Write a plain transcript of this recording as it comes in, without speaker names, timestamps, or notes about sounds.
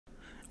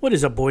What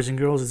is up, boys and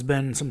girls? It's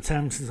been some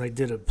time since I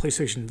did a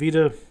PlayStation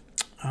Vita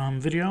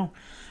video.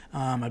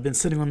 I've been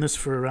sitting on this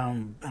for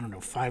around,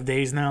 5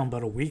 days now,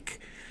 about a week.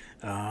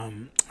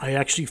 I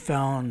actually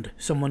found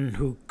someone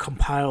who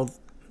compiled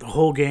the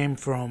whole game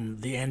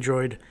from the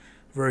Android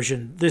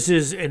version. This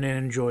is an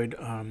Android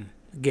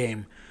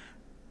game,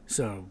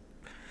 so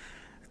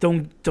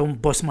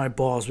don't bust my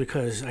balls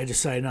because I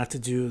decided not to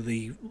do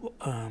the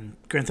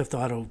Grand Theft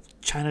Auto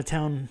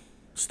Chinatown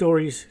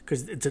stories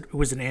because it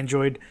was an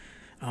Android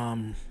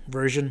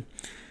version.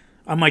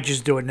 I might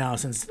just do it now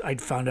since I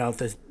found out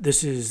that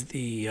this is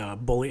the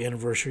Bully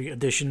Anniversary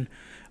Edition,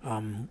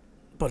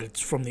 but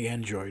it's from the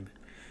Android.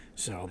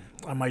 So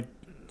I might,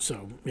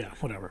 yeah,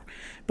 whatever.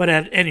 But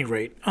at any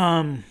rate,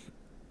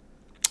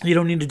 you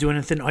don't need to do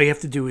anything. All you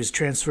have to do is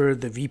transfer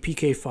the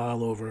Vpk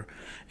file over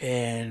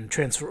and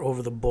transfer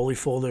over the Bully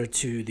folder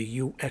to the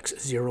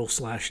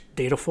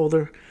UX0/data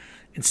folder.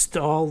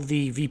 Install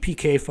the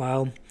Vpk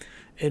file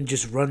and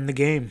just run the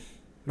game.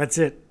 That's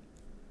it.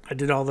 I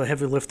did all the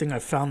heavy lifting. I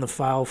found the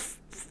file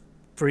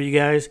for you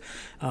guys.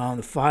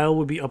 The file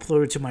will be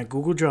uploaded to my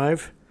Google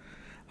Drive.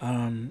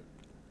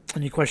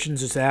 Any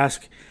questions, just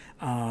ask.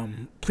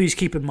 Please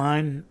keep in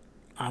mind,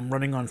 I'm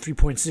running on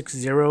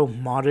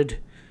 3.60 modded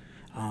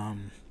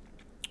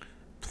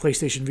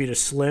PlayStation Vita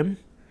Slim.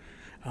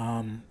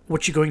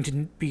 What you're going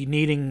to be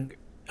needing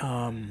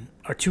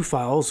are two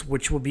files,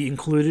 which will be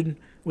included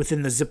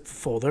within the zip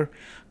folder,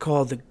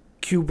 called the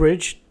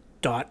qbridge.skprx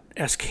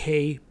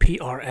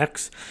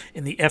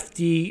and the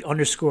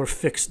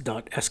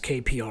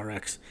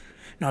fd_fix.skprx.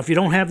 Now, if you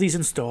don't have these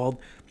installed,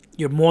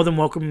 you're more than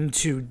welcome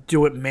to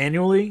do it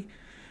manually,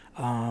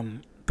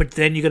 but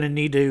then you're going to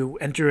need to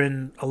enter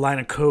in a line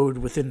of code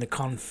within the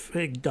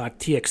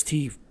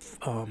config.txt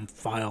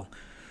file.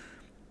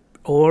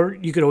 Or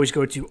you could always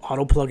go to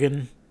Auto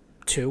Plugin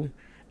 2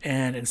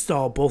 and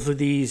install both of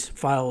these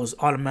files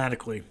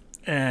automatically.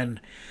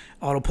 And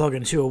Auto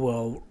Plugin 2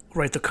 will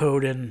write the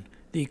code in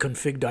the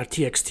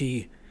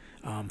config.txt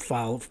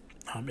file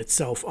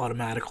itself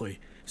automatically.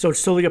 So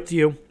it's totally up to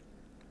you.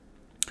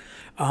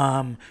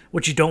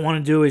 What you don't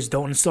want to do is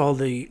don't install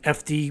the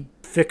FD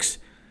fix.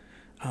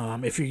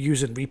 If you're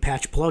using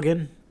Repatch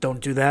plugin,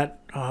 don't do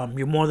that.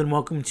 You're more than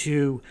welcome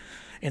to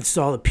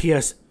install the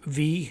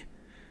Psvita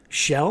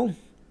shell.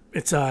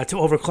 It's to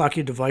overclock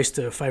your device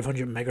to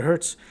 500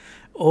 megahertz.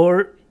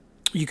 Or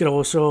you could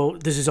also,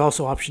 this is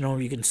also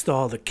optional, you can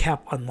install the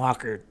cap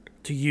unlocker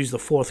to use the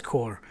fourth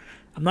core.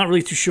 I'm not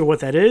really too sure what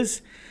that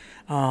is,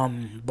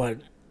 but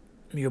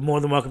you're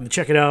more than welcome to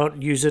check it out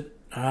and use it.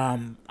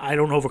 I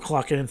don't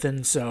overclock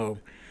anything, so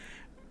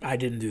I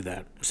didn't do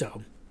that.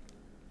 So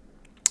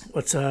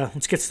let's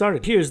get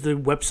started. Here's the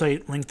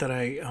website link that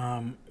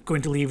I'm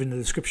going to leave in the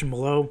description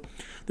below.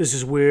 This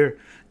is where,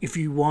 if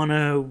you want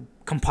to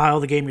compile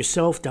the game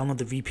yourself, download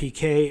the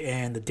VPK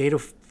and the data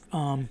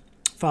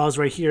files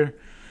right here.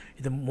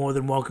 You're more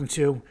than welcome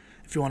to.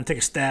 If you want to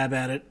take a stab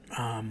at it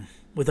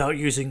without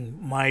using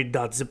my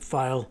 .zip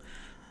file,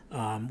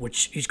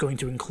 which is going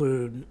to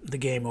include the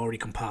game already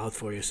compiled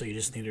for you, so you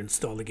just need to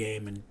install the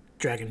game and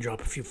drag and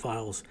drop a few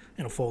files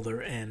in a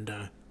folder,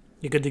 and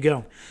you're good to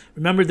go.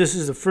 Remember, this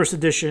is the first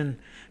edition,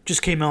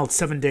 just came out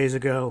 7 days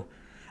ago.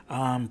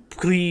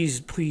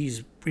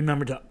 Please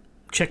remember to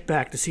check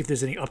back to see if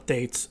there's any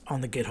updates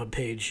on the GitHub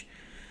page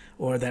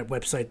or that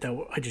website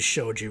that I just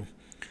showed you,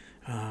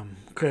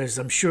 because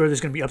I'm sure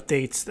there's going to be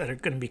updates that are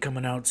going to be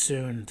coming out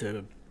soon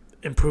to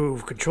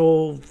improve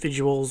control,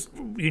 visuals,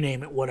 you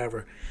name it,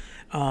 whatever.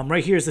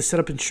 Right here is the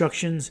setup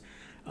instructions.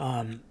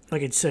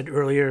 Like I said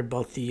earlier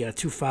about the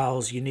two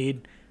files you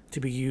need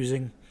to be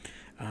using.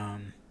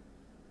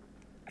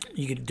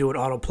 You could do it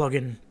auto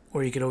plugin,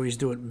 or you could always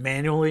do it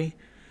manually.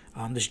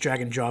 Just drag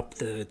and drop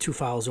the two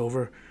files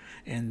over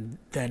and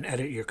then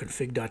edit your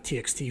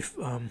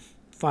config.txt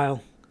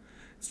file.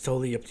 It's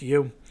totally up to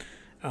you.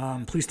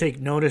 Please take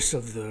notice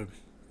of the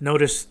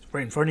notice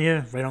right in front of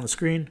you, right on the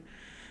screen.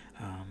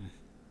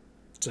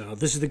 So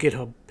this is the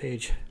GitHub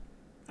page.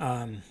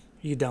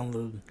 You can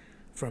download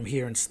from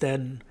here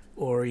instead,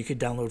 or you could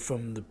download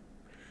from the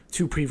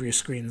two previous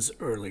screens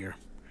earlier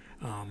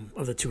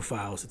of the two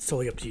files. It's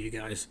totally up to you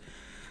guys.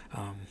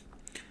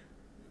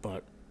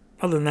 But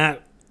other than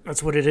that,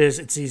 that's what it is.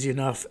 It's easy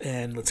enough,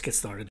 and let's get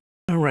started.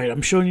 All right,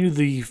 I'm showing you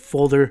the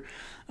folder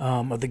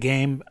of the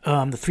game.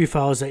 The three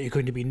files that you're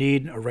going to be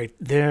needing are right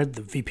there: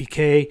 the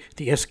VPK,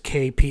 the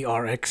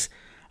SKPRX,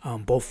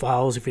 both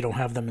files if you don't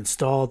have them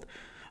installed.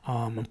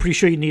 I'm pretty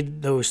sure you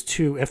need those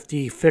two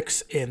FD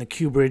fix and the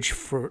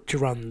qbridge to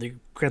run the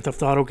Grand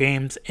Theft Auto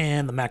games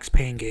and the Max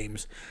Payne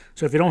games.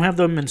 So if you don't have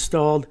them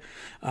installed,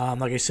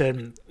 like I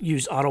said,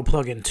 use Auto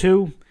Plugin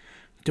 2.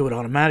 Do it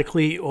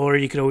automatically, or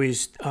you could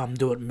always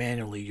do it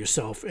manually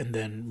yourself, and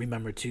then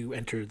remember to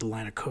enter the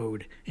line of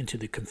code into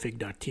the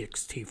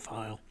config.txt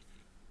file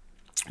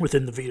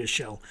within the Vita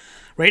Shell.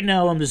 Right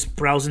now, I'm just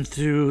browsing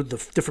through the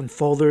different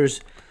folders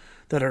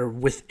that are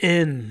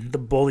within the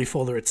Bully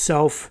folder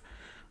itself.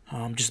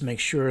 Just make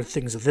sure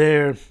things are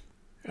there.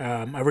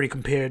 I've already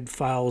compared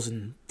files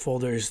and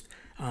folders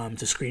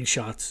to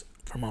screenshots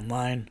from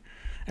online.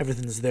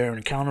 Everything's there and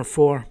accounted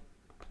for.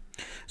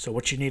 So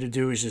what you need to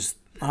do is just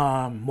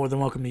more than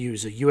welcome to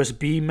use a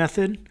USB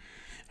method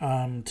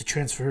to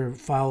transfer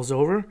files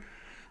over,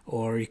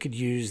 or you could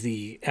use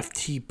the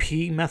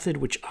FTP method,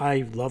 which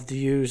I love to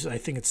use. I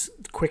think it's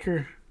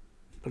quicker,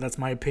 but that's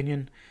my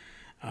opinion.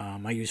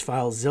 I use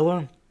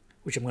FileZilla,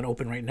 which I'm going to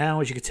open right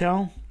now, as you can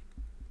tell.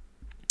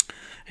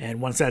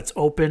 And once that's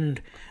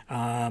opened,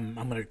 I'm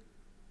going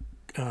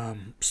to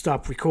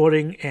stop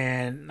recording,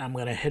 and I'm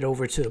going to head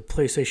over to the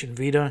PlayStation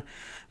Vita,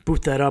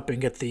 boot that up,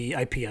 and get the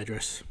IP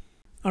address.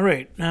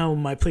 Alright, now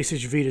my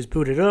PlayStation Vita is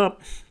booted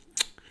up.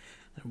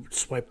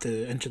 Swipe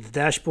to enter the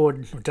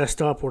dashboard or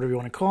desktop, whatever you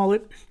want to call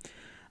it.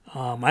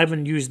 I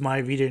haven't used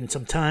my Vita in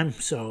some time,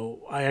 so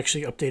I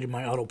actually updated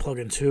my auto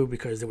plugin too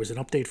because there was an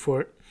update for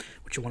it.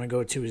 What you want to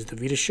go to is the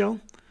Vita Shell.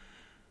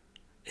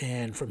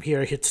 And from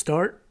here I hit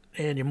start,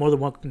 and you're more than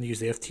welcome to use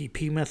the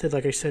FTP method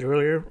like I said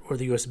earlier, or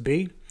the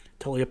USB.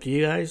 Totally up to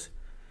you guys.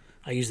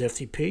 I use the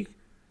FTP.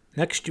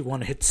 Next you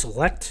want to hit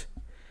select.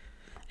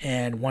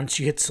 And once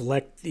you hit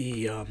select,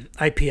 the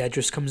IP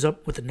address comes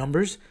up with the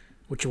numbers.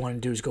 What you want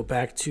to do is go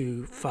back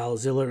to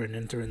FileZilla and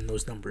enter in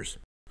those numbers.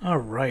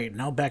 Alright,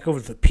 now back over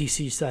to the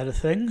PC side of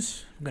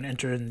things. I'm going to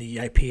enter in the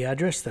IP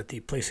address that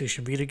the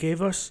PlayStation Vita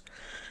gave us.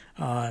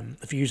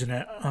 If you're using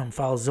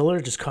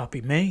FileZilla, just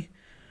copy me.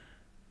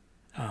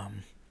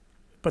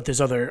 But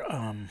there's other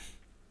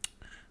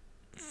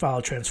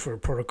file transfer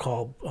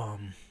protocol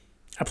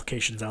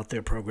applications out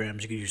there,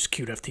 programs. You can use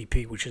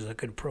QFTP, which is a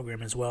good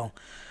program as well.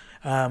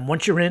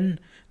 Once you're in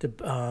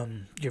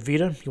your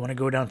Vita, you want to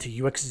go down to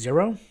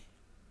UX0.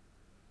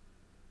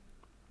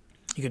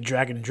 You can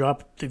drag and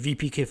drop the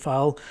Vpk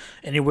file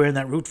anywhere in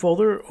that root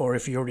folder, or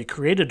if you already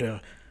created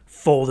a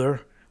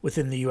folder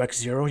within the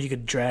UX0, you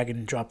could drag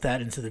and drop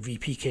that into the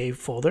VPK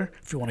folder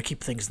if you want to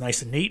keep things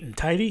nice and neat and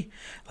tidy,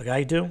 like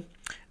I do.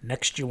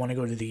 Next, you want to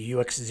go to the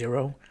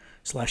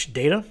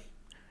UX0/data.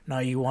 Now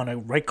you want to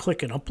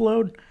right-click and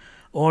upload,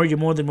 or you're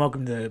more than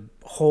welcome to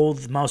hold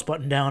the mouse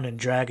button down and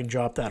drag and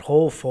drop that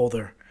whole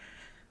folder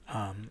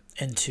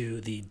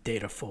into the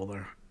data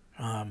folder.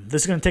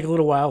 This is going to take a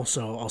little while,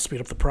 so I'll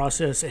speed up the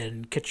process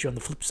and catch you on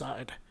the flip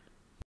side.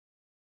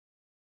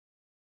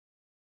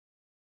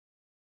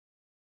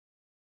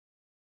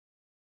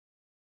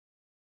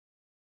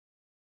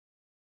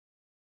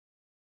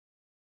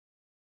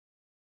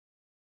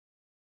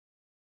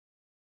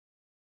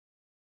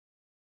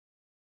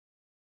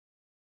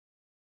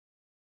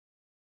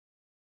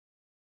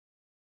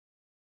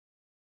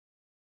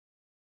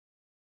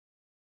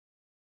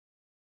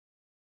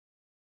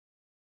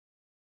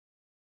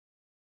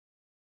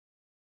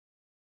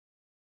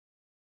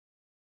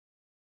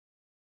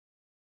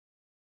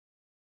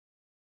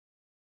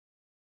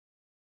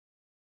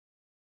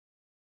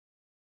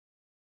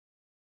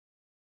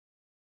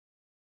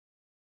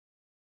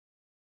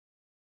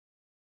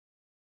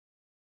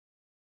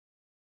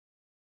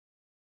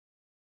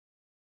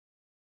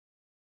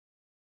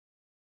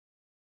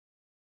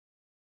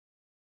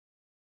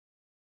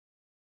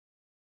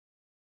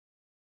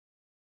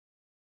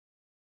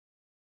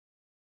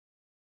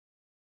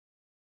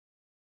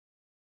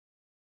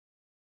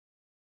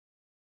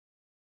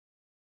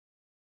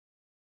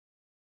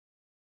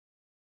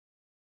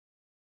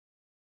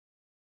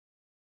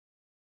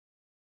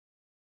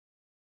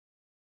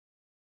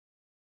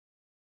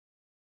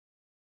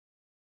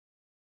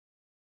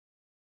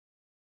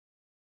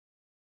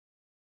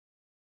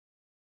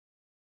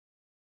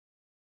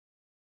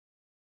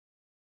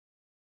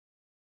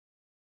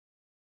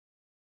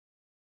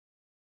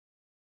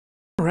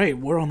 Alright,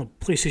 we're on the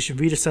PlayStation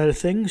Vita side of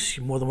things.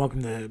 You're more than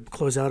welcome to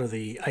close out of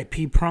the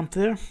IP prompt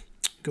there.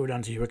 Go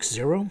down to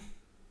UX0,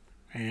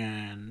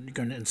 and you're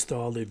going to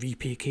install the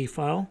Vpk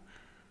file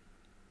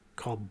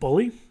called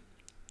Bully.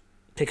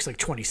 Takes like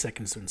 20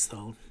 seconds to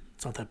install.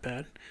 It's not that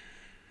bad.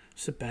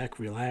 Sit back,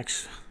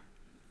 relax,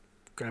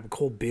 grab a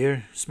cold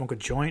beer, smoke a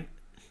joint.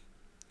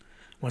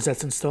 Once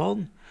that's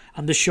installed,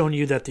 I'm just showing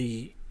you that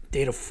the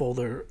data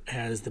folder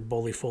has the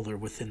Bully folder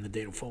within the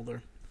data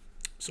folder.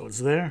 So it's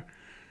there.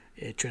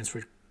 It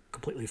transferred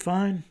completely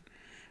fine.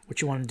 What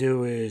you want to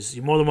do is,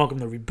 you're more than welcome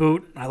to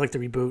reboot. I like to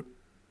reboot,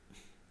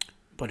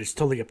 but it's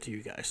totally up to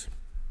you guys.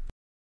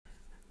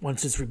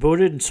 Once it's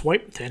rebooted, and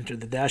swipe to enter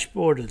the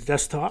dashboard or the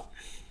desktop.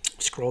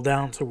 Scroll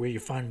down to where you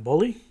find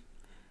Bully.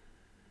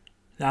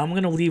 Now I'm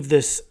going to leave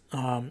this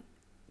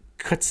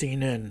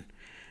cutscene in,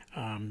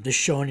 just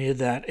showing you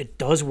that it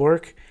does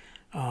work.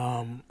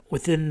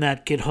 Within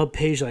that GitHub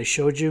page that I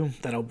showed you,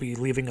 that I'll be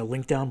leaving a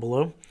link down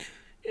below,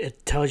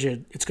 it tells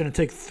you it's going to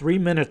take 3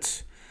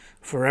 minutes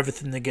for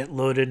everything to get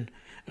loaded.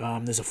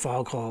 There's a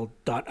file called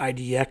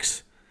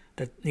 .idx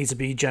that needs to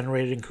be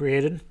generated and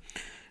created.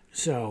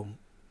 So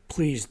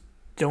please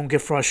don't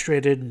get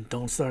frustrated and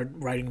don't start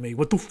writing me,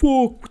 what the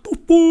fuck,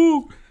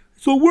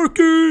 it's not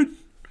working.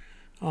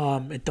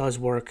 It does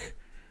work,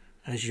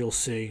 as you'll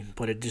see,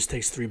 but it just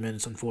takes 3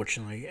 minutes,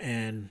 unfortunately.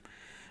 And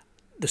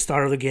the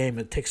start of the game,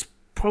 it takes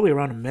probably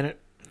around a minute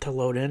to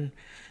load in,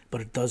 but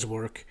it does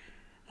work.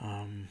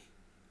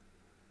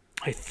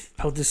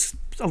 I'll just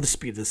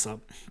speed this up,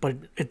 but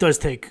it does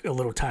take a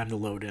little time to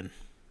load in.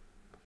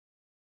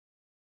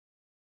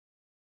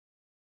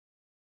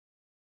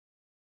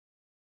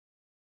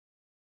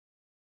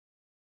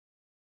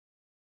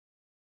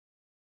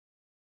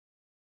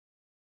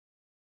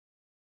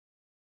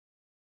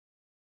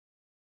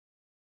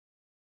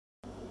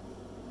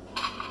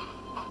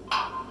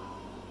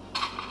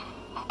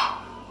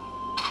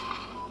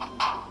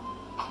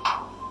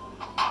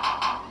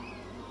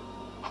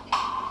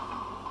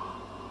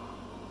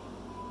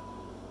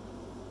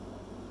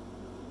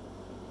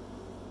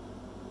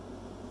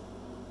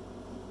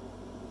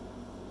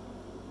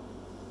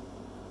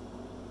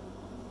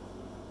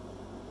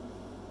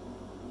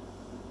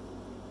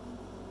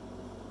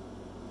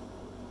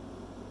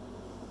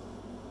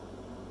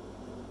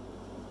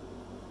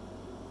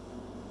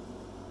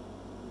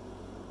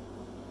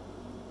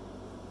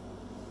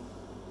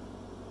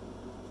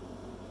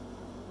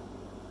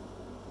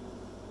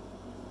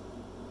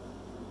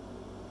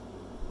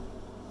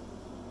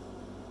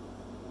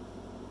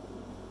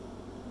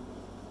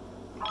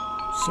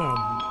 So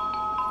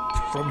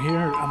from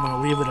here, I'm going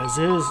to leave it as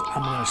is.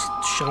 I'm going to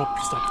shut up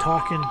and stop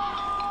talking.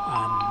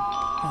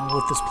 I'm going to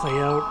let this play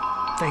out.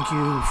 Thank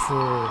you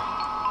for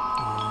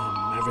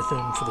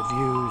everything, for the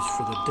views,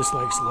 for the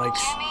dislikes,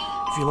 likes.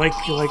 If you like,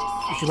 you like.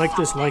 If you like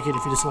this, like it.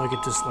 If you dislike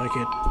it, dislike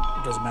it.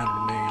 It doesn't matter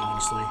to me,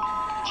 honestly.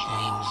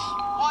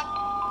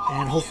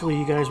 And hopefully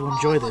you guys will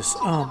enjoy this.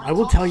 I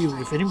will tell you,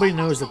 if anybody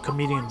knows the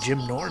comedian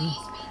Jim Norton,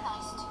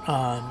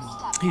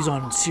 he's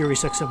on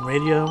SiriusXM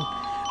Radio.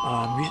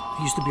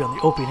 He used to be on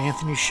the Opie and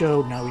Anthony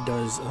show. Now he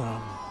does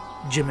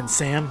Jim and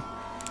Sam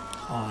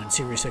on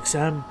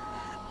SiriusXM.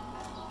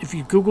 If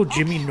you Google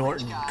Jimmy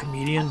Norton,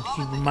 comedian,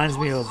 he reminds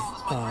me of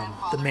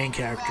the main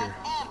character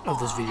of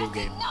this video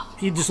game.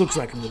 He just looks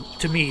like him.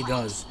 To me, he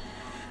does.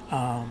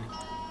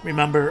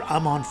 Remember,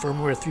 I'm on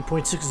firmware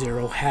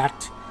 3.60,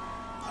 hacked.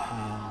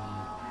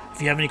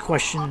 If you have any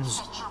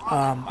questions,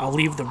 I'll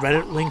leave the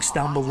Reddit links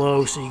down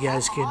below so you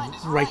guys can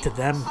write to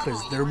them,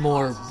 because they're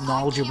more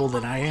knowledgeable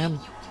than I am.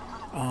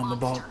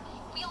 About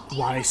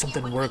why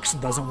something works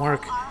and doesn't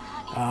work.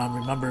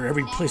 Remember,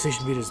 every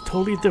PlayStation Vita is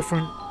totally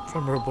different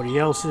from everybody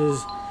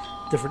else's.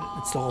 Different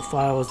install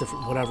files,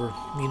 different whatever,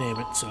 you name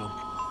it. So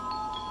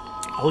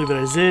I'll leave it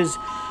as is.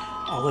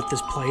 I'll let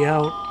this play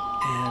out,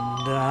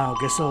 and I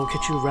guess I'll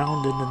catch you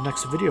around in the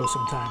next video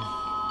sometime.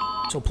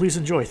 So please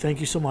enjoy.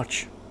 Thank you so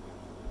much.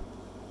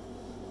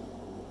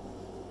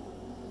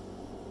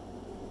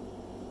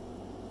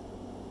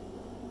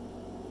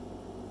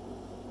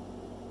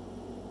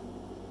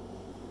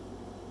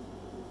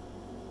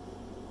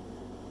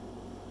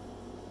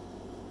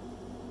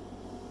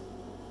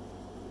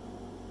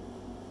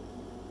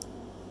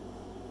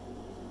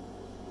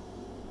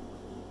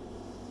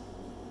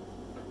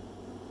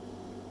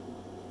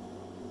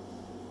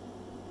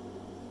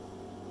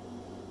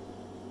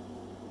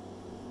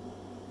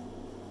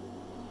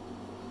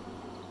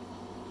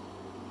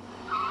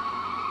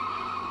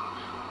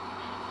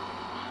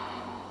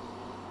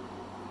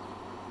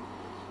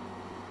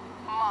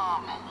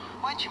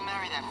 Why'd you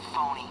marry that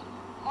phony?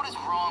 What is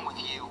wrong with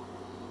you?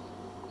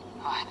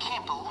 I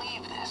can't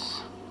believe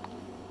this.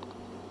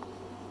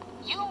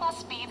 You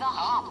must be the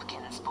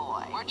Hopkins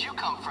boy. Where'd you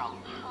come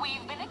from?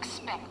 We've been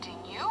expecting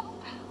you.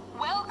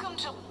 Welcome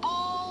to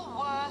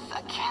Bullworth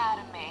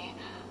Academy.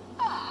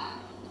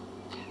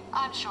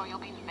 I'm sure you'll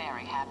be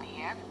very happy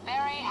here.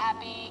 Very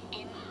happy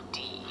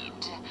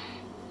indeed.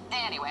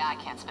 Anyway, I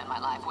can't spend my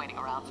life waiting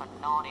around for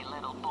naughty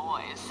little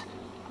boys.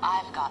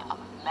 I've got a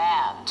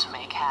man to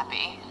make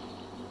happy.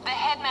 The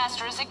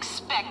headmaster is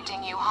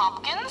expecting you,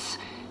 Hopkins,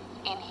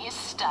 in his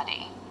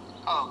study.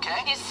 Okay.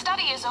 His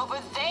study is over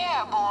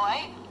there,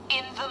 boy,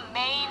 in the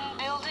main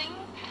building.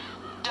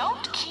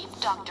 Don't keep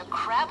Dr.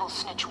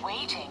 Crabblesnitch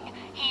waiting.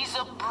 He's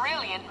a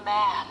brilliant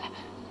man.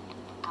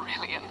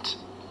 Brilliant.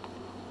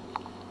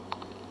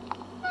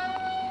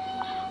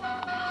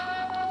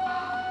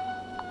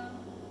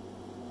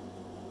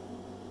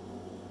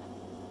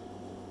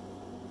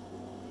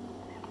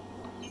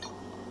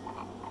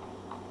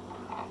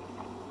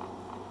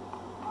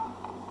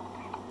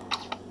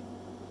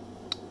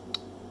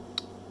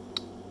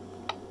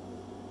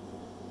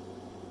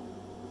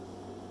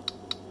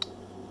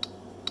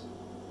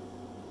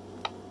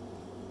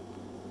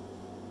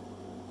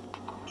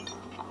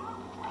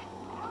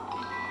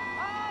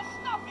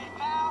 Stop it,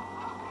 man!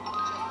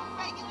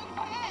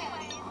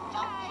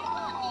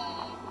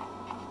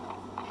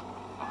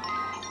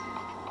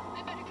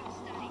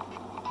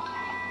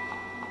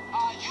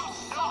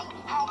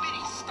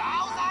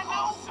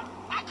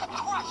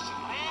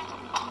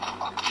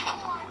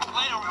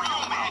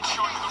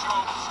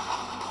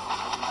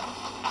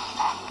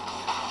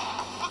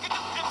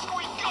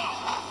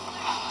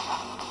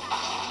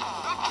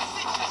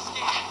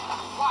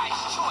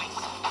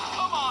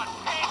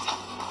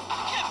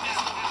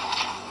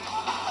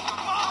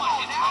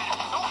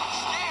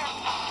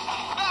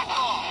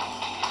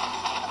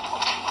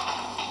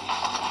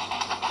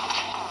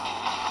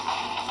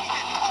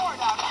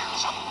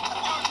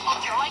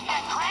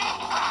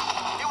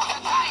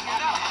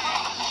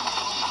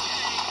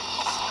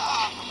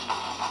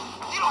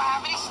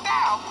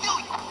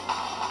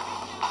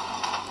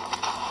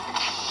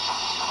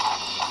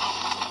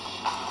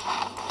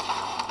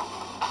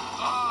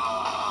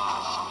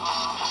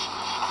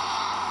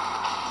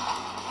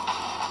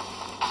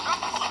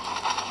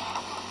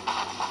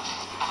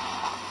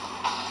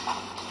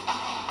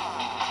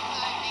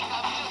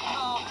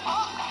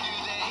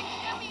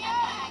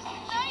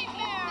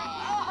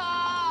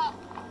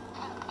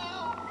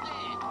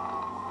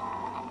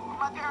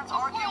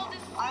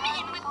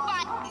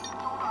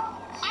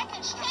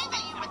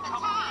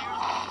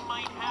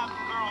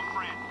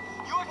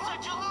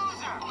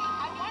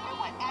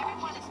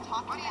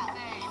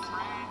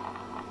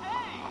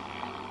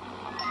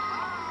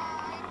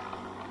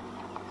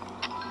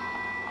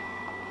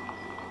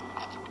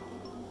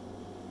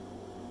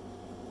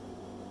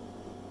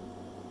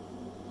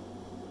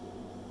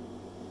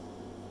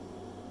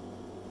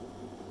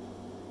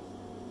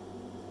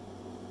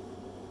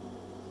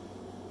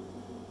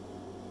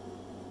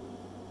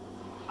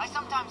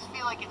 sometimes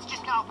feel like it's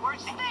just not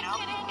worth it, you know?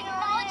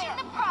 Acknowledging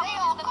the problem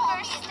is the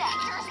first step.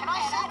 Can I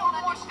say no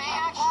more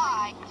things?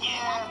 Why?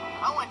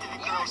 Yeah, I went to the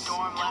girls'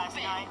 dorm last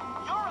night.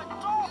 You're a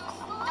dope.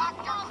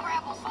 Dr.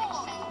 Gravel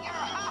Senior.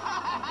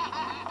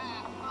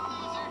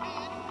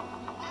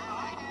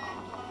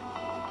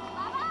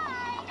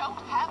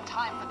 Don't have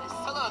time for this.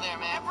 Hello there,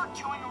 man. Ever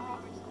join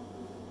aerobics?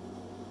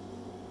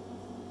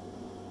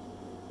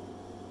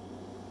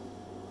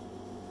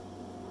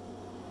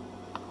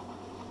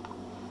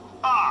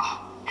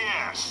 Ah,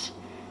 yes.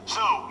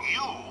 So,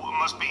 you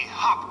must be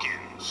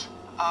Hopkins.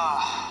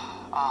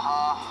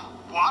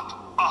 What?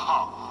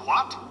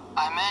 What?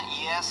 I meant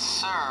yes,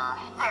 sir.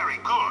 Very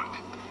good.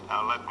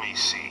 Now, let me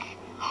see.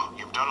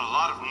 You've done a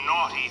lot of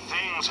naughty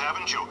things,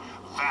 haven't you?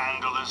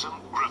 Vandalism,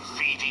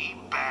 graffiti,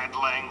 bad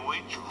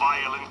language,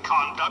 violent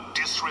conduct,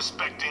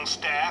 disrespecting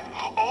staff.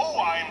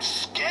 Oh, I'm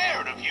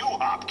scared of you,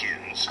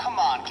 Hopkins. Come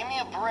on, give me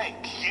a break.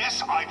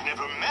 Yes, I've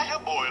never met a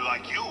boy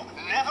like you.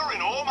 Never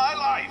in all my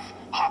life.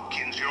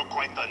 Hopkins, you're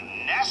quite the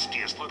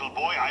nastiest little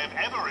boy I have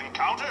ever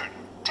encountered.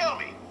 Tell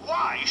me,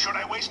 why should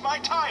I waste my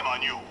time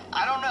on you?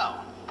 I don't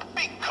know.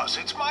 Because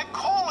it's my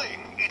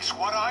calling. It's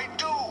what I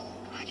do.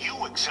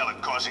 You excel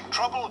at causing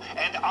trouble,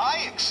 and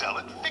I excel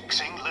at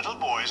fixing little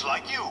boys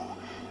like you.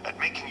 At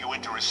making you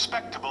into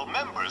respectable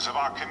members of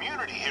our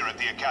community here at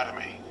the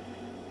Academy.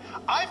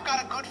 I've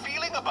got a good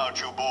feeling about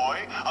you, boy.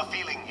 A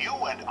feeling you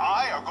and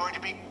I are going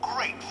to be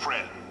great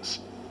friends.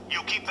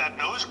 You keep that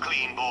nose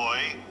clean, boy,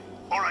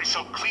 or I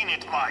shall clean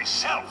it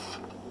myself.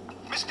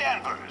 Miss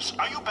Danvers,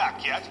 are you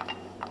back yet?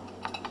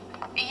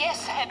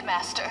 Yes,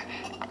 Headmaster.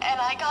 And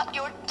I got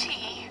your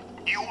tea.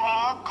 You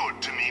are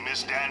good to me,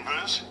 Miss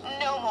Danvers.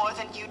 No more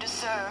than you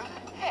deserve,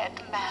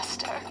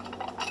 Headmaster.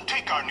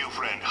 Take our new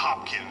friend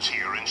Hopkins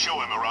here and show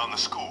him around the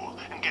school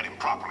and get him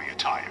properly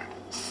attired.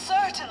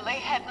 Certainly,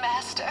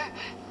 Headmaster.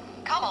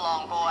 Come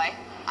along, boy.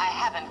 I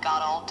haven't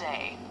got all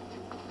day.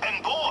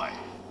 And boy,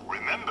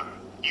 remember,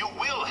 you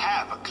will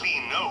have a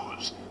clean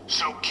nose,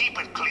 so keep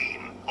it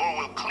clean, or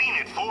we'll clean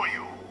it for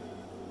you.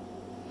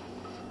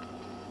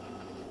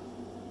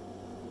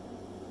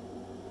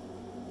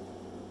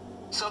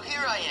 So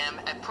here I am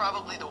at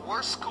probably the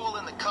worst school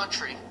in the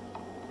country,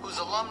 whose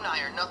alumni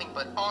are nothing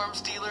but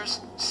arms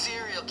dealers,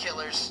 serial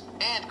killers,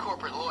 and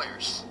corporate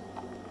lawyers.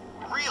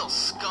 Real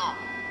scum.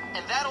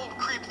 And that old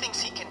creep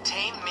thinks he can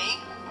tame me?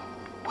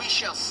 We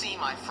shall see,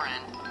 my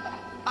friend.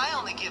 I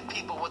only give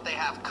people what they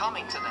have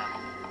coming to them.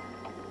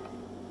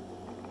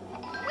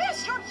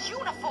 Where's your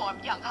uniform,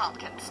 young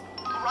Hopkins?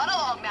 Run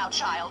along now,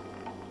 child.